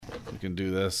can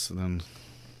do this, and then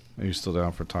are you still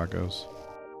down for tacos?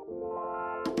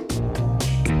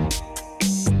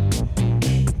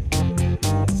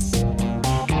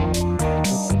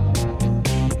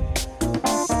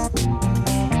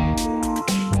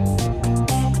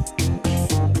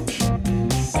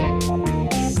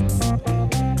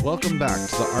 Welcome back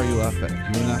to the RUF at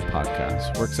UNF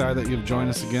podcast. We're excited that you've joined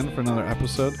us again for another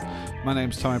episode. My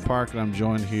name's Tommy Park, and I'm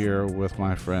joined here with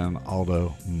my friend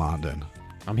Aldo Mondin.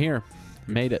 I'm here.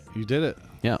 Made it. You did it.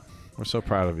 Yeah. We're so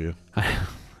proud of you.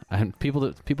 And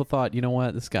people thought, you know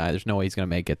what, this guy, there's no way he's going to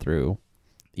make it through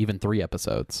even 3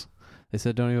 episodes. They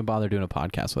said, don't even bother doing a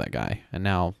podcast with that guy. And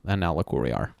now look where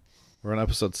we are. We're on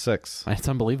episode 6. It's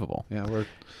unbelievable. Yeah, we're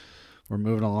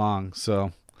moving along.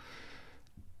 So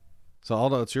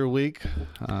Aldo, it's your week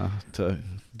to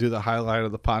do the highlight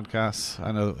of the podcast.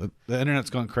 I know the internet's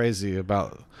going crazy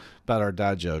about our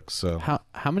dad jokes. So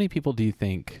how many people do you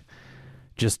think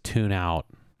just tune out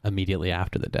immediately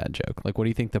after the dad joke? Like, what do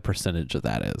you think the percentage of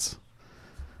that is?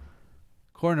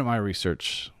 According to my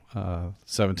research,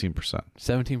 17%.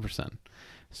 17%.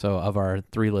 So of our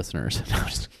 3 listeners,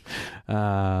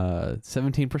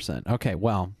 17%. Okay,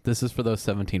 well, this is for those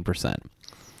 17%.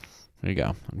 There you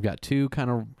go. I've got 2 kind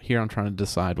of here. I'm trying to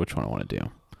decide which one I want to do.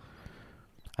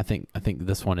 I think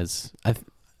this one is.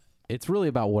 It's really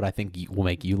about what I think will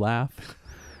make you laugh,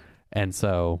 and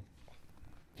so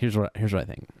here's what I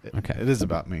think. Okay, it is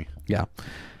about me. Yeah.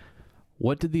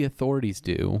 What did the authorities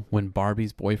do when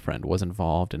Barbie's boyfriend was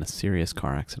involved in a serious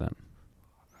car accident?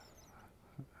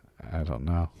 I don't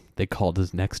know. They called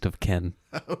his next of kin.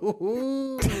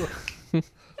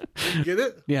 Get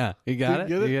it? Yeah, you got it.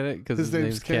 Get it? You get it because his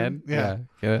name's Ken. Yeah,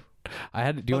 get it. I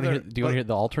had. Do you want to hear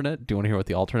the alternate? Do you want to hear what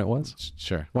the alternate was?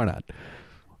 Sure. Why not?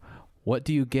 What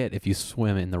do you get if you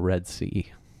swim in the Red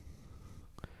Sea?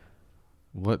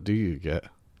 What do you get?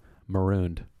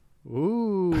 Marooned.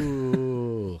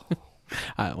 Ooh.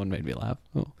 That one made me laugh.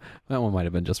 Oh, that one might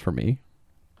have been just for me.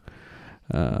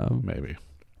 Maybe.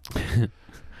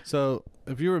 So,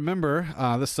 if you remember,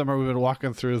 this summer we've been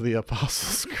walking through the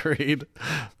Apostles' Creed,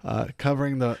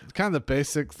 covering the kind of the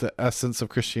basics, the essence of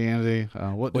Christianity.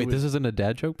 Wait, this isn't a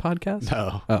dad joke podcast?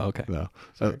 No. Oh, okay. No.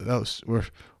 So we're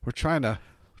trying to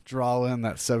draw in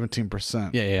that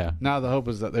 17%. Yeah. Now the hope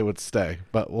is that they would stay,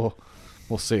 but we'll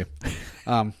see.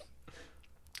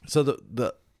 So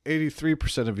the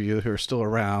 83% of you who are still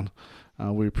around,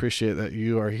 we appreciate that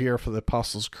you are here for the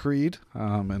Apostles' Creed,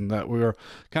 and that we're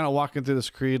kind of walking through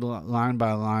this creed line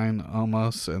by line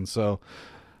almost. And so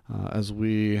as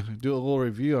we do a little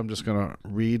review, I'm just going to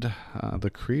read the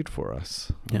creed for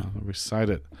us, recite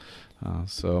it.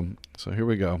 So here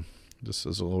we go, just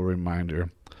as a little reminder.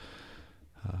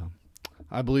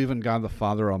 I believe in God the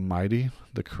Father Almighty,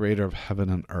 the creator of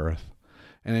heaven and earth,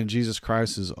 and in Jesus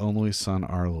Christ, his only Son,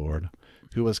 our Lord,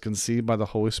 who was conceived by the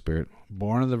Holy Spirit,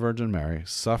 born of the Virgin Mary,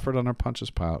 suffered under Pontius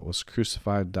Pilate, was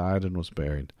crucified, died, and was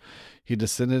buried. He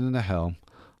descended into hell.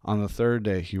 On the 3rd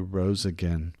day he rose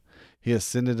again. He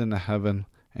ascended into heaven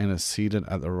and is seated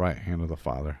at the right hand of the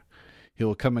Father. He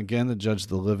will come again to judge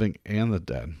the living and the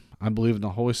dead. I believe in the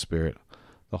Holy Spirit,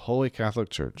 the Holy Catholic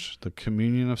Church, the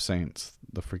communion of saints,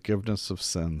 the forgiveness of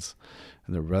sins,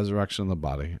 and the resurrection of the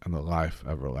body, and the life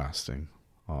everlasting.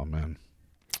 Amen.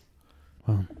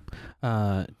 Well,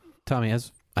 Tommy,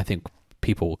 as I think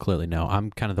people will clearly know, I'm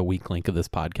kind of the weak link of this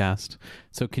podcast.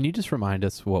 So can you just remind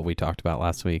us what we talked about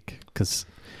last week? Because,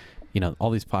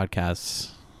 all these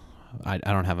podcasts, I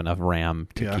don't have enough RAM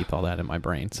to keep all that in my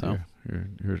brain. So your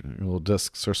little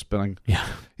discs are spinning.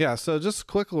 Yeah. So just a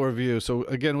quick little review. So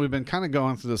again, we've been kind of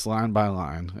going through this line by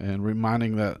line and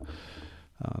reminding that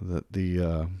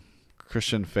the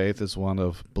Christian faith is one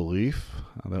of belief,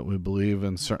 that we believe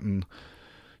in certain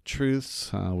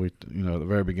truths. At the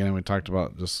very beginning we talked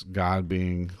about just God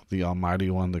being the Almighty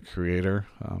One, the Creator.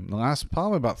 The last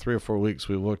probably about 3 or 4 weeks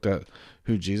we looked at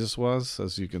who Jesus was.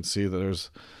 As you can see, that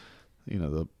there's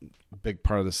the big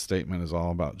part of this statement is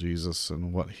all about Jesus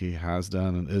and what he has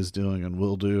done and is doing and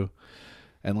will do.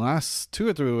 And last 2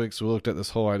 or 3 weeks we looked at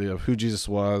this whole idea of who Jesus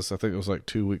was. I think it was like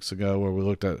 2 weeks ago where we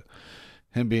looked at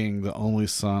him being the only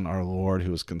Son, our Lord,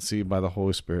 who was conceived by the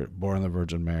Holy Spirit, born of the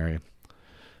Virgin Mary.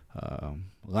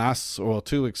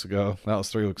 2 weeks ago, that was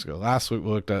 3 weeks ago. Last week we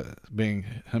looked at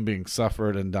him being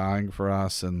suffered and dying for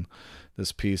us, and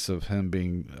this piece of him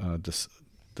being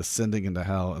descending into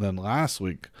hell. And then last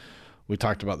week we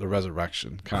talked about the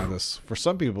resurrection, kind of this, for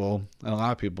some people and a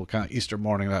lot of people, kind of Easter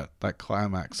morning, that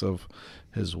climax of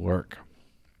his work.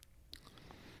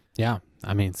 Yeah.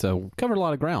 So covered a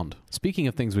lot of ground. Speaking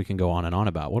of things we can go on and on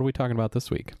about, what are we talking about this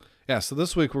week? Yeah, so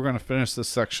this week we're going to finish this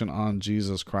section on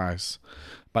Jesus Christ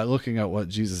by looking at what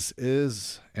Jesus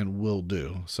is and will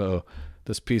do. So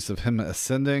this piece of him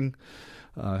ascending,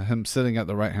 him sitting at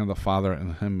the right hand of the Father,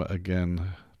 and him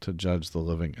again to judge the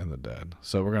living and the dead.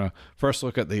 So we're going to first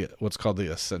look at what's called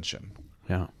the ascension.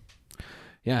 Yeah.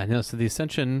 Yeah, no, so the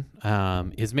ascension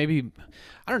is maybe,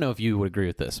 I don't know if you would agree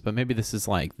with this, but maybe this is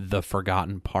like the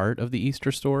forgotten part of the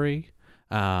Easter story.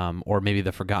 Or maybe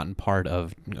the forgotten part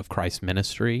of Christ's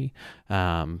ministry.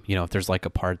 If there's like a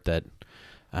part that,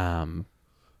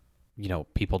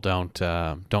 people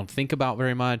don't think about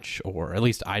very much, or at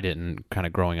least I didn't kind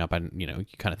of growing up. You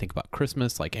kind of think about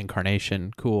Christmas, like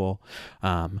incarnation, cool.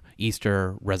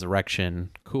 Easter, resurrection,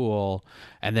 cool.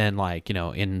 And then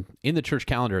in the church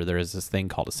calendar, there is this thing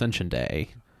called Ascension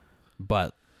Day,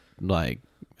 but I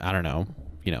don't know,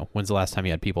 when's the last time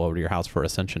you had people over to your house for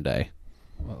Ascension Day?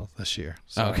 Well, this year.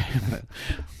 So. Okay.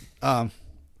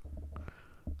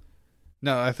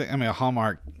 No, a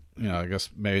Hallmark, I guess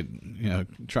made,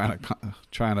 trying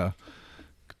to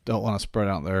don't want to spread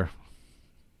out their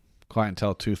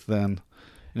clientele too thin.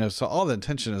 So all the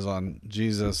attention is on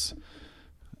Jesus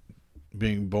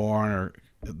being born, or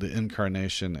the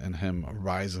incarnation, and him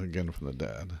rising again from the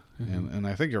dead. Mm-hmm. And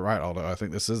I think you're right, Aldo. I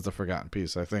think this is the forgotten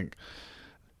piece. I think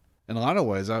in a lot of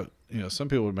ways, some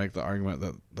people would make the argument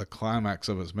that the climax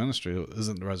of his ministry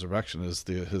isn't the resurrection, is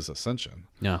his ascension.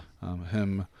 Yeah.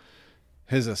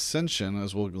 His ascension,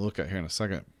 as we'll look at here in a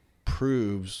second,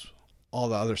 proves all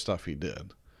the other stuff he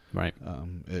did. Right.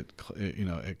 It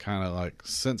kind of like,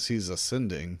 since he's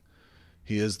ascending,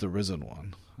 he is the risen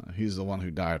one. He's the one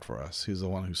who died for us. He's the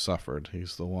one who suffered.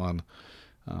 He's the one,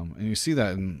 and you see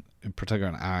that in particular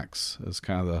in Acts, as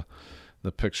kind of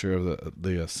the picture of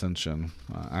the ascension,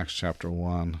 Acts chapter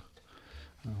 1.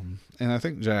 And I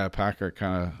think J.I. Packer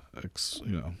kind of,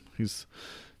 he's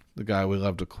the guy we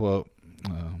love to quote.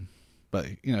 But,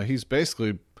 he's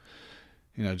basically,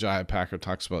 J.I. Packer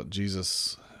talks about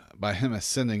Jesus, by him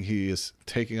ascending, he is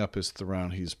taking up his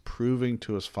throne. He's proving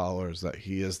to his followers that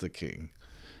he is the king,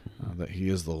 that he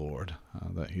is the Lord,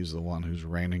 that he's the one who's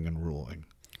reigning and ruling.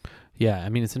 Yeah,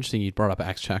 it's interesting you brought up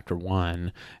Acts chapter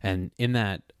 1, and in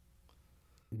that,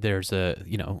 there's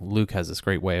Luke has this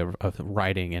great way of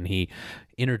writing, and he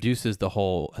introduces the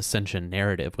whole ascension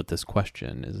narrative with this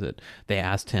question. Is that they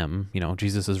asked him,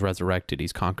 Jesus is resurrected,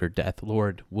 he's conquered death.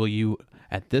 Lord, will you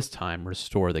at this time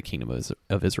restore the kingdom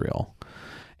of Israel?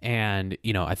 And,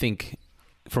 I think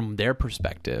from their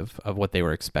perspective of what they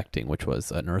were expecting, which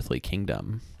was an earthly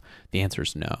kingdom, the answer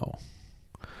is no.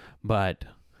 But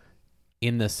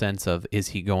in the sense of, is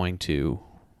he going to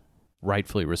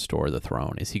rightfully restore the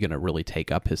throne? Is he going to really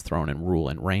take up his throne and rule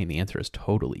and reign? The answer is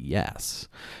totally yes.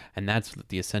 And that's what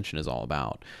the ascension is all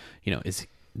about.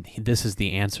 This is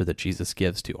the answer that Jesus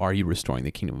gives to, are you restoring the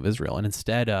kingdom of Israel? And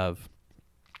instead of,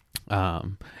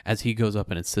 as he goes up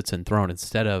and sits enthroned,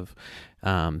 instead of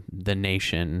the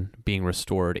nation being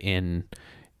restored in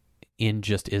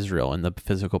just Israel and the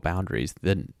physical boundaries,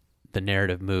 then the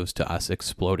narrative moves to us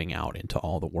exploding out into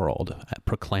all the world,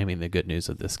 proclaiming the good news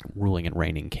of this ruling and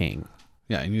reigning king.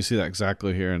 Yeah, and you see that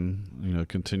exactly here, and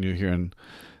continue here in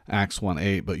Acts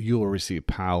 1:8. But you will receive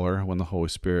power when the Holy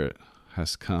Spirit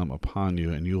has come upon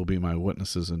you, and you will be my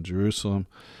witnesses in Jerusalem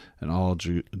and all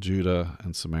Judah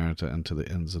and Samaria and to the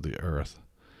ends of the earth.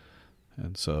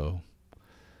 And so,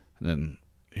 then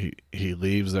he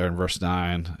leaves there in verse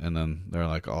 9, and then they're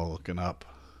like all looking up.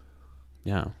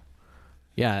 Yeah.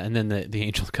 Yeah, and then the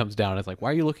angel comes down and it's like,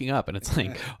 why are you looking up? And it's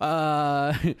like,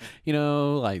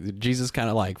 like Jesus kind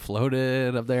of like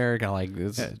floated up there, kind of like,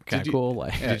 this is kind of cool.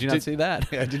 Like, did you not see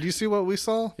that? Yeah, did you see what we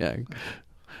saw? Yeah.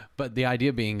 But the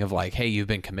idea being of like, hey, you've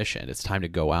been commissioned. It's time to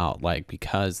go out. Like,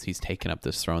 because he's taken up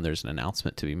this throne, there's an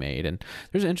announcement to be made. And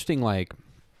there's an interesting, like,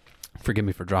 forgive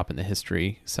me for dropping the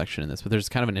history section in this, but there's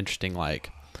kind of an interesting,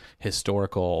 like,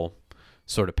 historical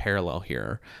sort of parallel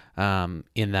here,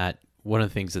 in that one of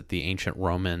the things that the ancient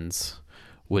Romans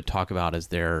would talk about is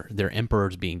their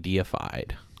emperors being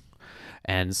deified.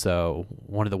 And so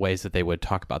one of the ways that they would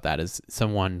talk about that is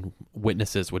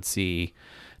witnesses would see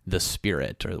the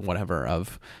spirit or whatever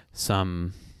of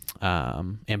some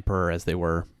emperor as they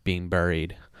were being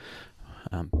buried.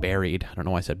 I don't know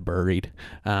why I said buried.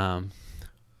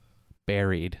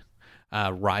 Buried.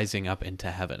 Rising up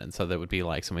into heaven. And so that would be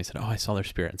like somebody said, oh, I saw their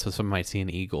spirit. And so someone might see an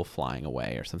eagle flying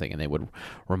away or something, and they would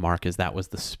remark as that was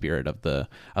the spirit of the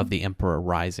emperor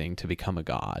rising to become a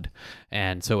god.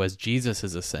 And so as Jesus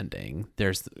is ascending,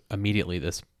 there's immediately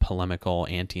this polemical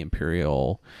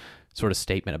anti-imperial sort of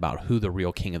statement about who the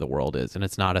real king of the world is. And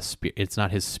it's not it's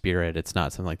not his spirit, it's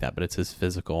not something like that, but it's his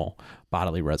physical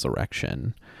bodily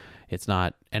resurrection. It's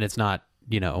not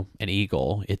an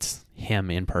eagle. It's him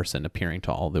in person appearing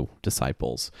to all the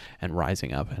disciples and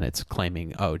rising up, and it's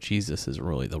claiming, oh, Jesus is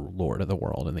really the Lord of the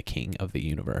world and the King of the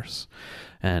universe.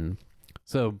 And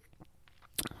so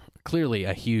clearly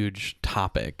a huge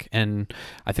topic. And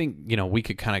I think, we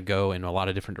could kind of go in a lot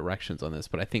of different directions on this,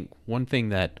 but I think one thing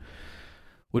that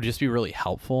would just be really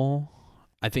helpful,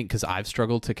 I think, because I've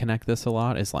struggled to connect this a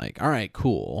lot, is like, all right,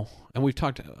 cool. And we've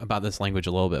talked about this language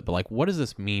a little bit, but like, what does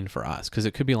this mean for us? Because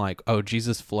it could be like, oh,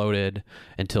 Jesus floated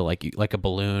until like a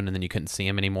balloon, and then you couldn't see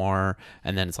him anymore.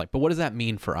 And then it's like, but what does that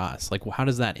mean for us? Like, how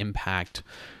does that impact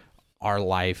our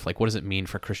life? Like, what does it mean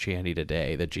for Christianity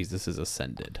today that Jesus is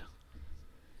ascended?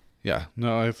 Yeah,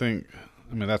 no, I mean,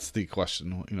 that's the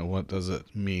question. What does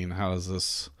it mean? How does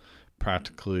this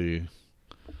practically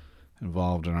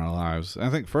involved in our lives? And I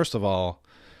think, first of all,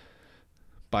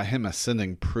 by him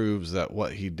ascending proves that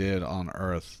what he did on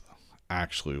earth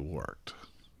actually worked.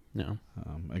 Yeah.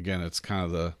 Again, it's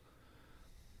kind of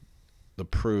the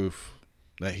proof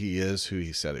that he is who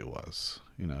he said he was.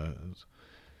 And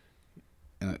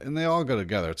they all go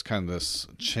together. It's kind of this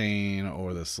chain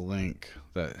or this link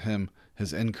that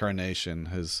his incarnation,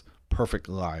 his perfect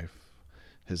life,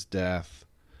 his death,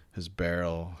 his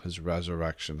burial, his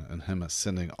resurrection, and him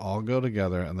ascending all go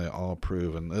together, and they all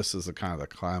prove. And this is the kind of the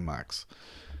climax,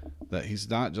 that he's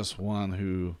not just one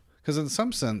who, because in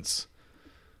some sense,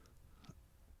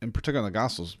 in particular in the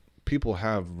Gospels, people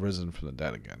have risen from the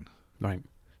dead again. Right.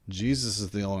 Jesus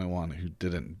is the only one who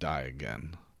didn't die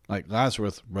again. Like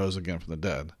Lazarus rose again from the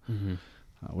dead, mm-hmm.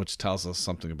 Which tells us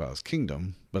something about his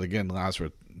kingdom. But again,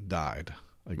 Lazarus died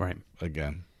again.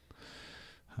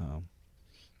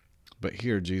 But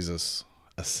here Jesus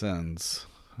ascends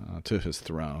to his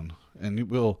throne. And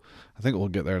I think we'll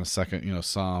get there in a second,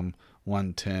 Psalm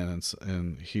 110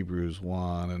 and Hebrews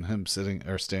 1, and him sitting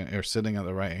or sitting at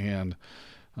the right hand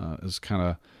is kind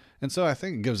of, and so I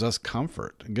think it gives us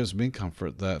comfort. It gives me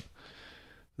comfort that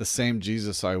the same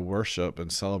Jesus I worship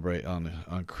and celebrate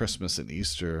on Christmas and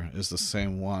Easter is the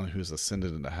same one who's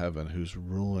ascended into heaven, who's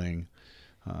ruling,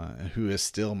 and who is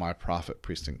still my prophet,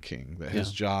 priest, and king. That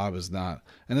his job is not,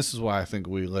 and this is why I think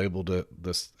we labeled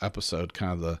this episode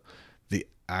kind of the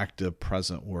active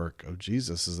present work of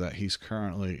Jesus, is that he's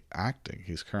currently acting.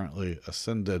 He's currently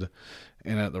ascended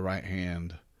and at the right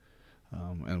hand,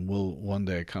 and will one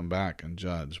day come back and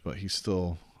judge, but he's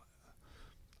still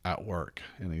at work,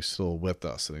 and he's still with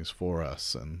us, and he's for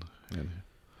us. And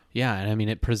I mean,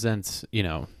 it presents,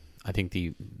 I think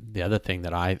the other thing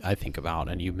that I think about,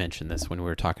 and you mentioned this when we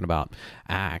were talking about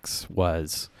Acts,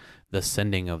 was the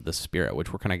sending of the Spirit,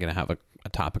 which we're kind of going to have a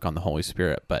topic on the Holy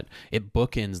Spirit, but it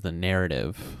bookends the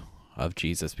narrative of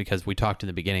Jesus, because we talked in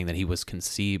the beginning that he was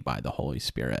conceived by the Holy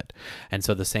Spirit. And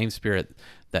so the same Spirit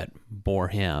that bore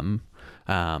him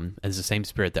is the same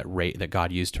Spirit that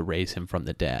God used to raise him from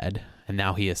the dead. And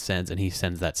now he ascends, and he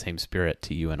sends that same Spirit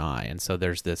to you and I. And so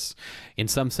there's this, in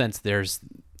some sense, there's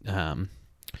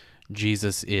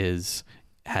Jesus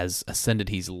has ascended,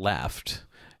 he's left,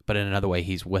 but in another way,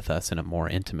 he's with us in a more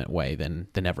intimate way than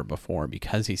ever before,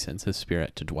 because he sends his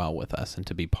Spirit to dwell with us and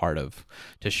to be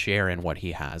to share in what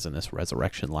he has in this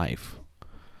resurrection life.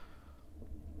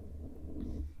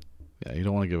 Yeah, you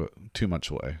don't want to give it too much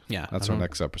away. Yeah. That's our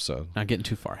next episode. Not getting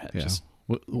too far ahead. Yeah.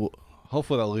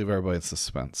 Hopefully that'll leave everybody in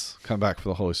suspense. Come back for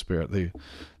the Holy Spirit,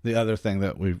 the other thing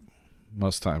that we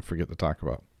most time forget to talk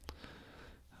about.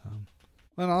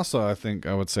 And also, I think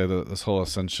I would say that this whole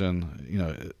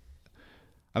ascension,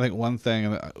 I think one thing,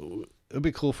 and it would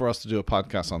be cool for us to do a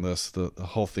podcast on this, the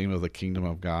whole theme of the kingdom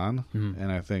of God. Mm-hmm.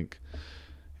 And I think,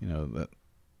 that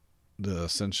the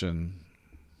ascension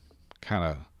kind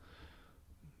of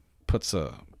puts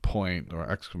a point or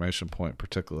exclamation point,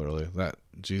 particularly, that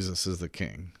Jesus is the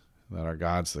king, that our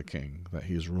God's the king, that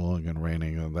he's ruling and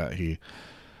reigning, and that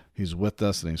he's with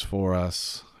us and he's for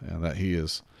us, and that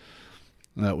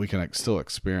that we can still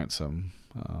experience him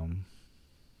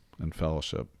in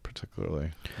fellowship,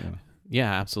 particularly.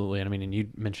 Yeah, absolutely. And I mean, and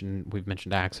we've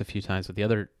mentioned Acts a few times, but the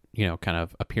other, kind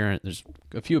of there's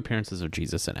a few appearances of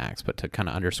Jesus in Acts, but to kind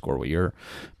of underscore what you're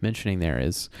mentioning there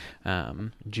is,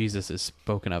 Jesus is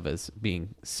spoken of as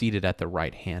being seated at the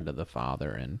right hand of the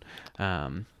Father. And,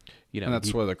 and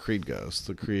that's where the creed goes.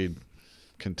 The creed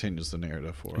continues the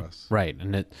narrative for us. Right.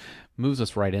 And it moves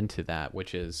us right into that,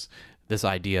 which is this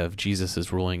idea of Jesus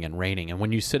is ruling and reigning. And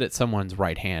when you sit at someone's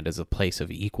right hand is a place of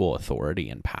equal authority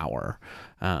and power.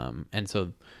 And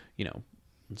so,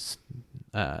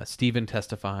 Stephen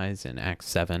testifies in Acts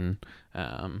 7,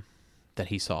 that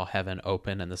he saw heaven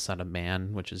open and the Son of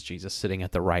Man, which is Jesus, sitting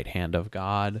at the right hand of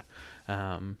God.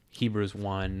 Hebrews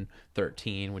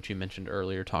 1:13, which you mentioned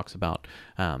earlier, talks about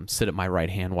sit at my right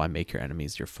hand while I make your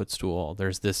enemies your footstool.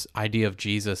 There's this idea of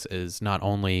Jesus is not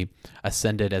only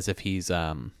ascended as if he's,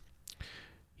 I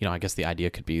guess the idea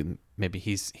could be maybe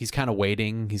he's kind of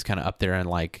waiting. He's kind of up there in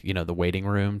like, the waiting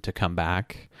room to come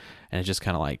back, and it's just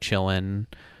kind of like chilling.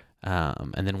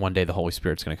 And then one day the Holy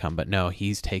Spirit's going to come. But no,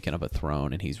 he's taken up a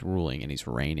throne, and he's ruling, and he's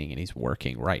reigning, and he's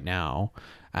working right now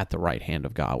at the right hand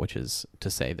of God, which is to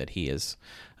say that he is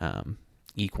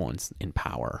equal in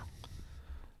power.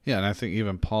 Yeah, and I think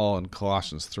even Paul in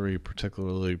Colossians 3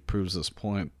 particularly proves this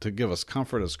point to give us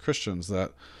comfort as Christians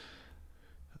that,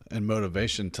 and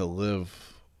motivation to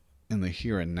live in the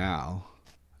here and now,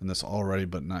 in this already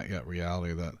but not yet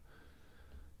reality that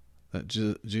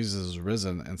Jesus is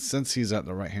risen, and since he's at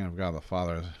the right hand of God the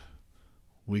Father,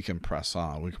 we can press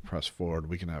on, we can press forward,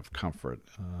 we can have comfort.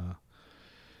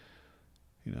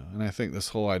 And I think this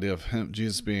whole idea of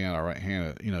Jesus being at our right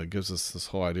hand, it gives us this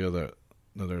whole idea that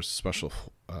there's special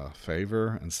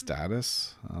favor and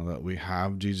status, that we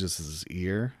have Jesus'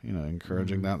 ear,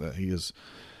 encouraging that he is,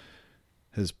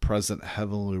 his present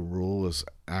heavenly rule is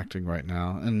acting right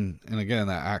now. And again,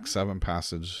 that Acts 7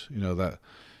 passage, that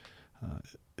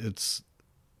it's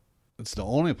the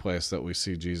only place that we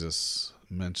see Jesus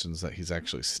mentions that he's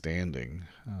actually standing.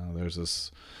 There's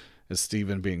this, is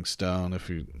Stephen being stoned. If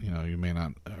you may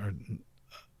not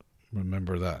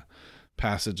remember that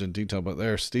passage in detail, but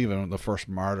there's Stephen, the first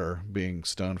martyr, being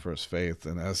stoned for his faith.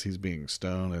 And as he's being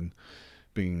stoned and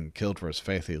being killed for his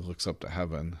faith, he looks up to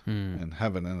heaven, and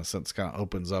heaven in a sense kind of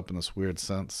opens up in this weird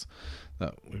sense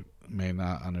that we may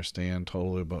not understand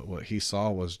totally, but what he saw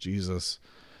was Jesus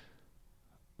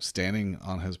standing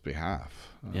on his behalf,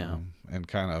 and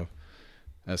kind of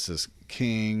as his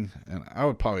king, and I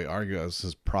would probably argue as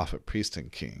his prophet, priest,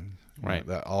 and king, right?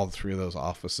 That all three of those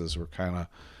offices were kind of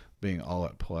being all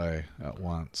at play at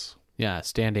once. Yeah,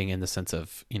 standing in the sense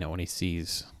of, when he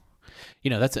sees,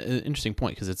 that's an interesting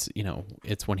point, because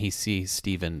it's when he sees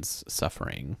Stephen's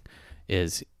suffering,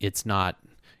 it's not,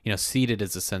 seated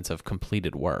is a sense of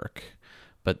completed work,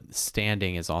 but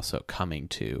standing is also coming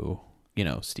to,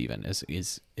 Stephen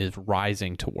is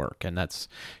rising to work, and that's,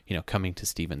 coming to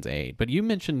Stephen's aid. But you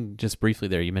mentioned just briefly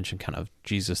there, kind of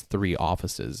Jesus' three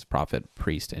offices: prophet,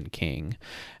 priest, and king.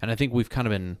 And I think we've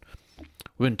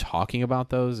been talking about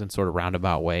those in sort of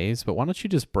roundabout ways, but why don't you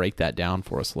just break that down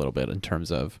for us a little bit in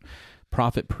terms of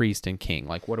prophet, priest, and king?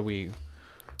 What are we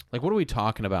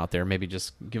talking about there? Maybe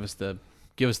just give us the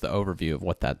overview of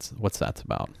what's that's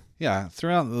about. Yeah,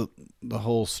 throughout the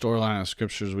whole storyline of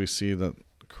scriptures, we see that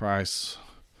Christ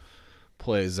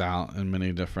plays out in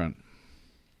many different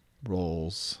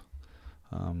roles,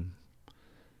 and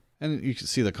you can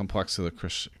see the complexity of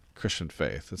the Christian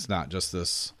faith. It's not just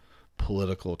this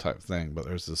political type thing, but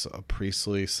there's a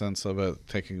priestly sense of it,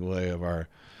 taking away of our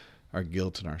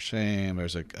guilt and our shame.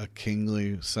 There's a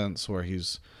kingly sense where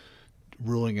he's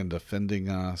ruling and defending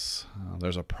us.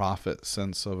 There's a prophet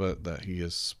sense of it, that he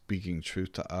is speaking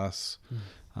truth to us.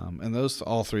 And those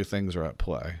all three things are at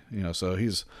play. So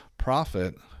he's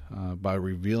prophet by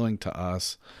revealing to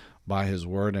us by his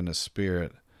word and his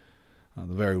spirit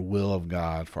the very will of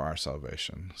God for our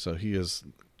salvation. So he is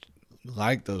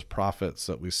like those prophets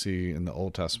that we see in the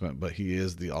Old Testament, but he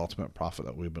is the ultimate prophet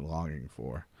that we've been longing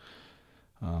for.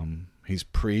 He's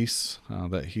priest,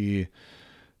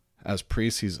 as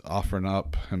priest, he's offering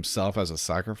up himself as a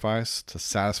sacrifice to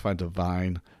satisfy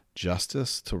divine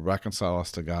justice, to reconcile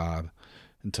us to God,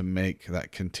 and to make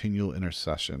that continual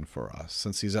intercession for us.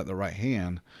 Since he's at the right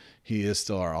hand, he is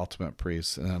still our ultimate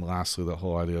priest. And then lastly, the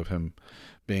whole idea of him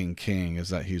being king is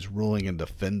that he's ruling and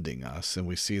defending us. And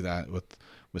we see that with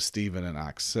Stephen in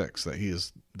Acts 6, that he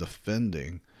is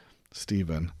defending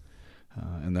Stephen,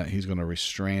 and that he's going to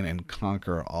restrain and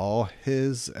conquer all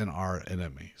his and our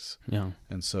enemies. Yeah.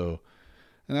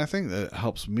 And I think that it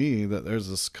helps me that there's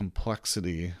this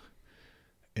complexity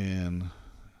in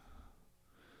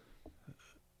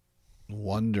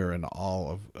wonder and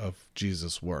awe of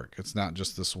Jesus' work. It's not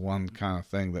just this one kind of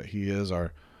thing, that he is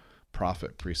our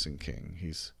prophet, priest, and king.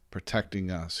 He's protecting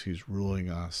us. He's ruling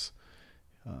us.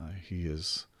 He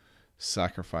is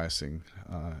sacrificing,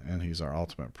 and he's our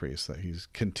ultimate priest, that he's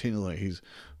continually,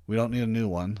 we don't need a new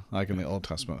one like in the Old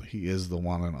Testament. He is the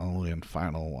one and only and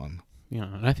final one.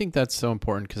 Yeah. And I think that's so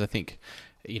important, because I think,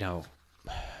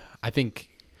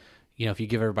 if you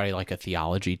give everybody like a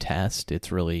theology test,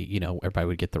 it's really, everybody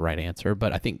would get the right answer.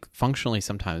 But I think functionally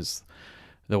sometimes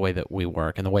the way that we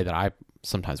work, and the way that I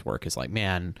sometimes work, is like,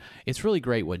 man, it's really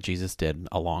great what Jesus did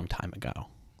a long time ago.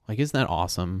 Like, isn't that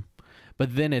awesome?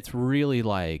 But then it's really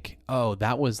like, oh,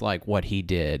 that was like what he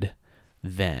did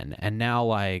then. And now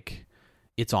like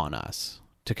it's on us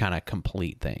to kind of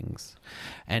complete things.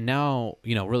 And now,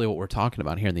 really what we're talking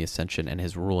about here in the ascension and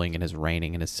his ruling and his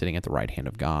reigning and his sitting at the right hand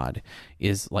of God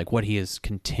is like what he is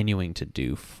continuing to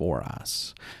do for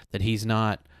us. That he's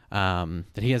not, that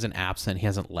he hasn't absent, he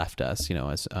hasn't left us,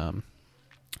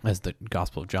 as the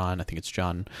Gospel of John, I think it's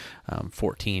John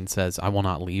 14 says, I will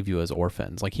not leave you as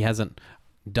orphans. Like he hasn't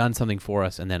done something for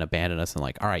us and then abandoned us and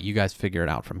like, all right, you guys figure it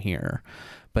out from here.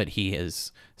 But he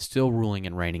is still ruling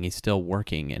and reigning. He's still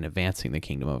working and advancing the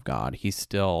kingdom of God. He's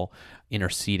still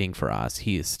interceding for us.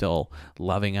 He is still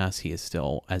loving us. He is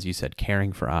still, as you said,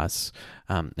 caring for us.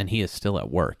 And he is still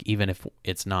at work, even if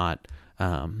it's not,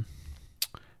 on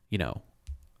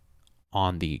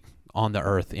the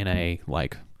earth in a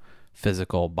like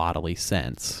physical bodily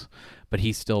sense, but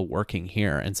he's still working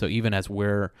here. And so even as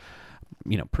we're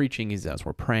preaching, as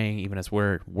we're praying, even as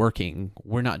we're working,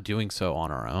 we're not doing so on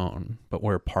our own, but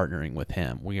we're partnering with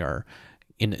him. We are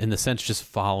in the sense just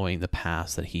following the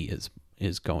path that he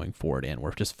is going forward in.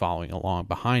 We're just following along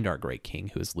behind our great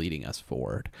king who is leading us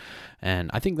forward.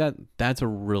 And I think that that's a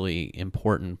really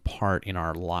important part in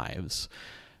our lives,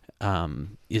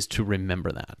 is to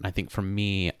remember that. And I think for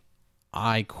me,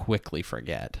 I quickly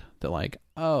forget that like,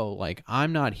 oh, like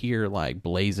I'm not here like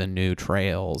blazing new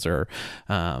trails or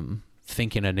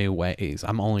thinking of new ways.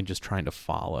 I'm only just trying to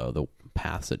follow the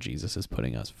paths that Jesus is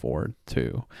putting us forward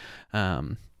to.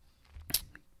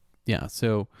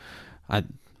 So I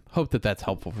hope that that's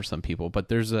helpful for some people, but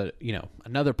there's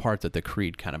another part that the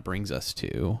creed kind of brings us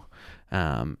to,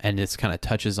 and it's kind of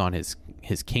touches on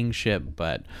his kingship,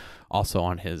 but also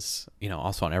on his,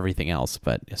 also on everything else,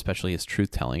 but especially his truth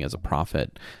telling as a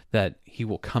prophet, that he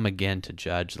will come again to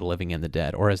judge the living and the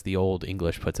dead, or as the old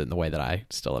English puts it in the way that I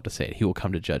still have to say it, he will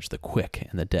come to judge the quick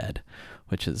and the dead,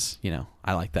 which is,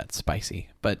 I like that spicy.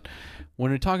 But when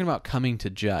we're talking about coming to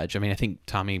judge, I mean, I think,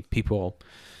 Tommy, people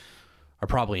are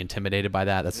probably intimidated by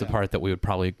that. That's the part that we would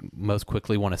probably most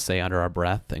quickly want to say under our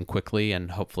breath and quickly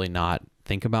and hopefully not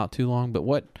think about too long. But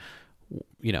what,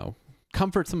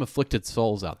 comfort some afflicted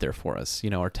souls out there for us,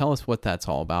 or tell us what that's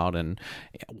all about and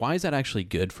why is that actually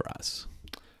good for us?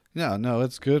 Yeah, no,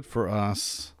 it's good for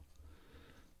us.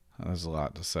 There's a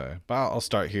lot to say, but I'll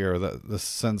start here. The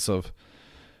sense of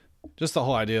just the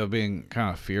whole idea of being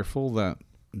kind of fearful that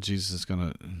Jesus is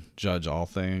going to judge all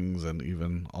things, and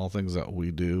even all things that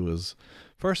we do is,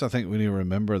 first, I think we need to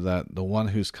remember that the one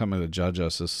who's coming to judge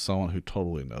us is someone who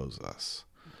totally knows us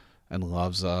and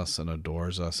loves us and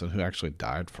adores us and who actually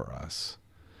died for us.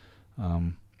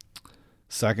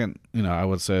 Second, I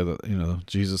would say that,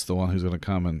 Jesus, the one who's going to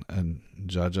come and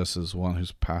judge us, is one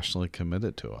who's passionately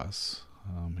committed to us.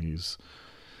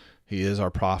 He is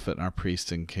our prophet and our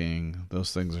priest and king.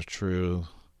 Those things are true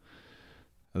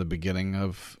at the beginning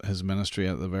of his ministry,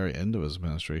 at the very end of his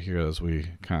ministry here, as we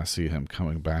kind of see him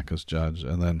coming back as judge.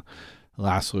 And then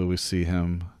lastly, we see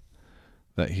him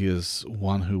that he is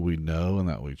one who we know and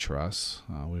that we trust.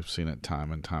 We've seen it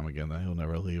time and time again that he'll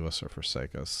never leave us or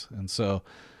forsake us. And so,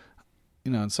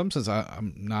 in some sense,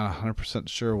 I'm not 100%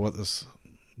 sure what this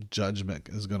judgment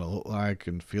is going to look like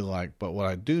and feel like, but what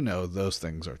I do know, those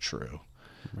things are true.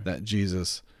 Right. That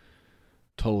Jesus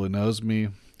totally knows me,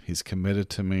 he's committed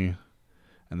to me,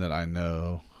 and that I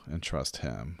know and trust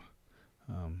him,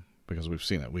 because we've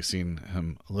seen it. We've seen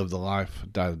him live the life,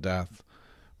 die the death,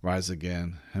 rise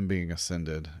again, him being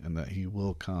ascended, and that he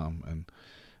will come and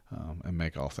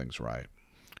make all things right.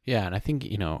 Yeah, and I think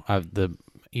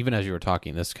even as you were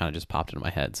talking, this kind of just popped into my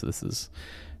head. So this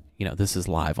is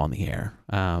live on the air.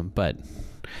 But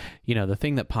the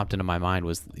thing that popped into my mind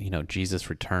was Jesus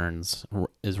returns,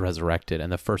 is resurrected, and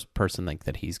the first person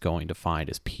that he's going to find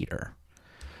is Peter.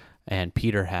 And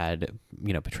Peter had,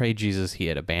 betrayed Jesus. He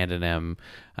had abandoned him.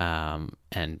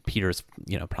 And Peter's,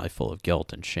 probably full of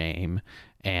guilt and shame.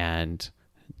 And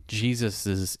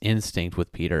Jesus's instinct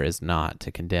with Peter is not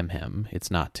to condemn him. It's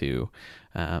not to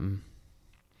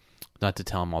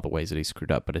tell him all the ways that he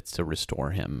screwed up, but it's to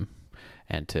restore him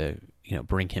and to,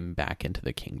 bring him back into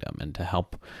the kingdom and to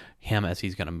help him as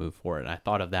he's going to move forward. And I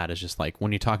thought of that as just like,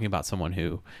 when you're talking about someone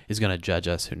who is going to judge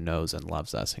us, who knows and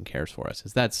loves us and cares for us,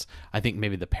 I think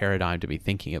maybe the paradigm to be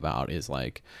thinking about is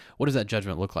like, what does that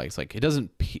judgment look like? It's like, it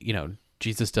doesn't,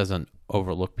 Jesus doesn't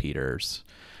overlook Peter's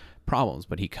problems,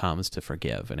 but he comes to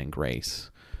forgive and in grace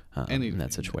in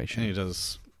that situation. And he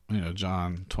does,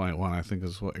 John 21, I think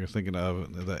is what you're thinking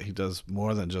of, that he does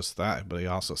more than just that, but he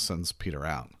also sends Peter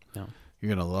out. Yeah.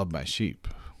 You're going to love my sheep,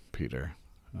 Peter.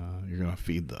 You're going to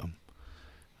feed them.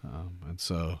 And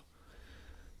so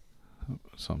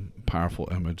some powerful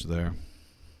image there.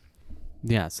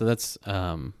 Yeah, so that's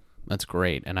That's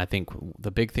great. And I think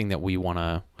the big thing that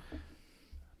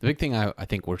I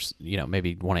think we're,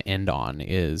 maybe want to end on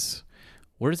is,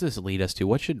 where does this lead us to?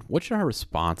 What should our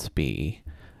response be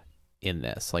in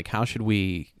this? Like,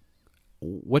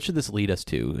 what should this lead us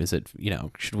to? Is it,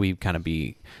 should we kind of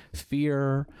be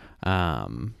fear,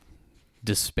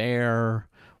 despair?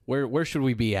 Where should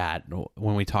we be at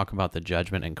when we talk about the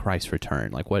judgment and Christ's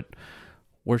return? Like,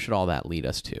 where should all that lead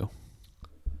us to?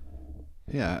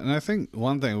 Yeah, and I think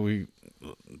one thing we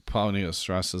probably need to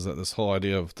stress is that this whole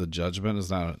idea of the judgment is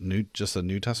not just a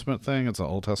New Testament thing. It's an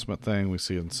Old Testament thing. We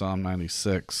see in Psalm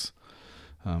 96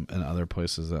 and other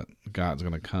places that God's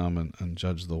going to come and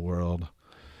judge the world.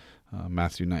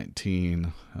 Matthew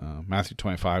 19, Matthew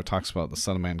 25 talks about the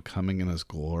Son of Man coming in his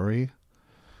glory,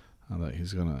 that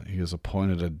he has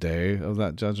appointed a day of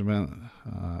that judgment.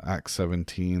 Acts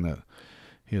 17, that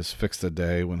he has fixed a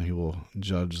day when he will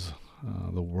judge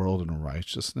the world in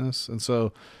righteousness. And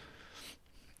so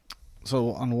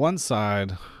on one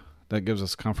side, that gives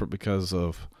us comfort because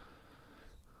of,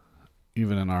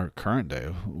 even in our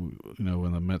in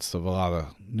the midst of a lot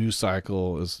of news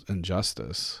cycle is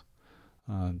injustice,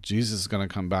 Jesus is going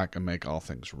to come back and make all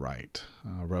things right.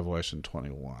 Revelation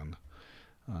 21.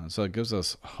 So it gives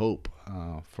us hope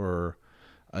for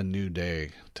a new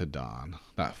day to dawn,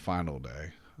 that final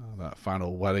day, that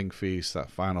final wedding feast, that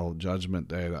final judgment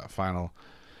day, that final,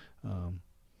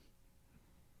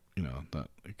 that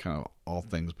kind of all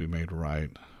things be made right,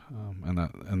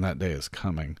 and that day is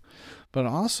coming. But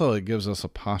also it gives us a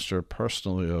posture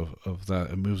personally of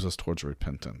that. It moves us towards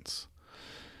repentance.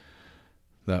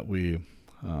 That we,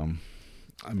 I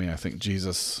think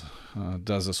Jesus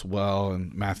does this well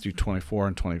in Matthew 24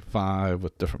 and 25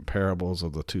 with different parables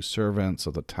of the two servants,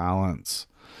 of the talents,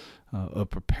 of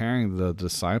preparing the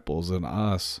disciples and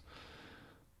us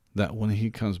that when he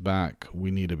comes back,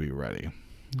 we need to be ready.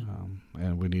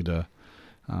 And we need to,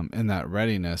 in that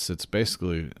readiness, it's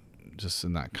basically just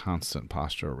in that constant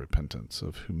posture of repentance,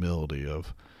 of humility,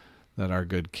 of that our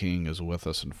good King is with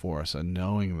us and for us, and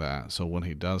knowing that, so when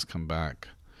he does come back,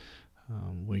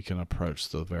 we can approach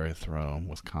the very throne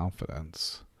with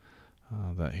confidence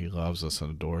that he loves us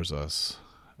and adores us,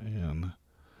 and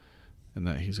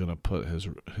that he's going to put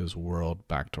his world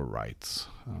back to rights.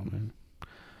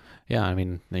 Yeah,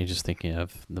 you're just thinking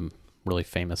of the really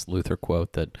famous Luther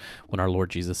quote that when our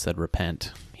Lord Jesus said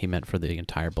repent, he meant for the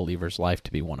entire believer's life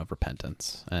to be one of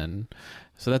repentance. And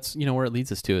so that's, where it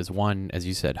leads us to is, one, as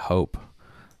you said, hope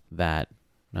that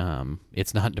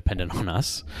it's not dependent on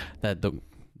us, that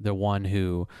the one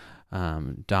who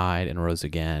died and rose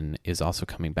again is also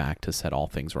coming back to set all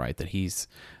things right, that he's,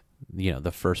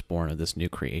 the firstborn of this new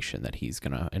creation that he's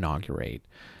going to inaugurate.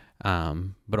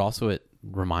 But also it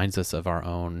reminds us of our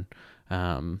own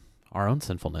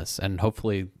sinfulness. And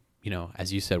hopefully,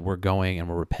 as you said, we're going and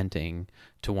we're repenting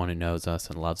to one who knows us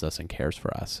and loves us and cares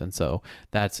for us. And so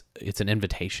it's an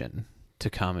invitation to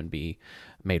come and be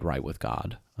made right with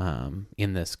God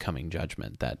in this coming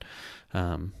judgment, that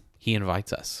he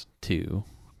invites us to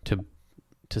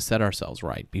set ourselves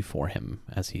right before him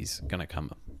as he's going to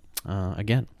come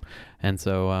again. And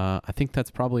so I think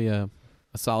that's probably a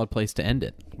solid place to end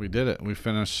it. We did it. We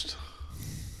finished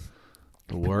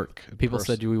the work. People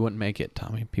said we wouldn't make it,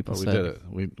 Tommy. We did it.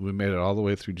 We made it all the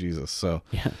way through Jesus. So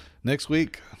next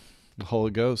week, the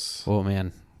Holy Ghost. Oh,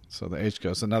 man. So the H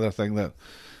Ghost. Another thing that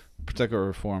particular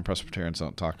Reformed Presbyterians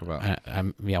don't talk about.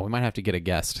 We might have to get a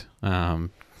guest.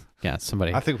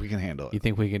 Somebody. I think we can handle it. You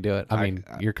think we can do it?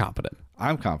 You're confident.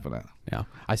 I'm confident. Yeah.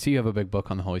 I see you have a big book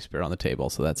on the Holy Spirit on the table,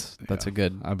 so that's a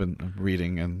good. I've been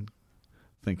reading and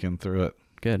thinking through it.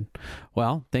 Good.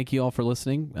 Well, thank you all for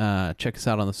listening. Check us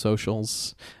out on the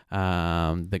socials,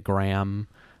 the Gram.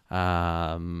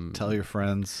 Tell your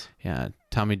friends. Yeah.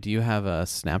 Tommy, do you have a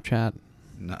Snapchat?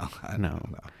 No.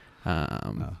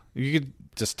 No. You could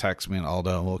just text me and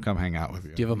Aldo, and we'll come hang out with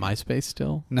you. Do you have a MySpace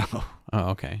still? No. Oh,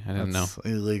 okay. I didn't know.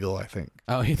 Illegal, I think.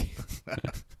 Oh,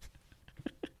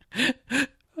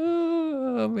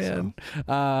 oh man.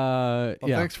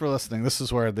 Thanks for listening. This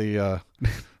is where the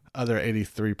other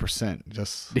 83%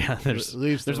 just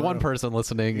leaves. There's one person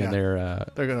listening, and they're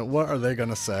gonna. What are they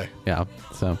gonna say? Yeah.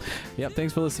 So,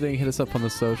 thanks for listening. Hit us up on the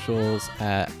socials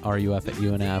at RUF at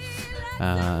UNF.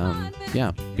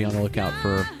 Be on the lookout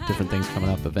for different things coming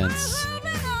up, events.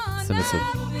 Send us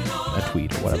a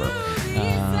tweet or whatever.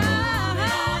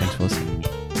 Thanks for listening.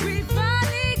 We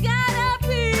finally got a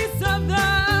piece of the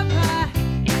pie.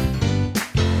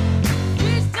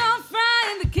 Fish don't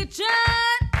fry in the kitchen.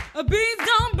 Beans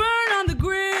don't burn on the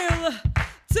grill.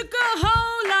 Took a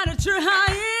whole lot of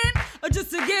trying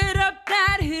just to get up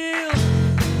that hill.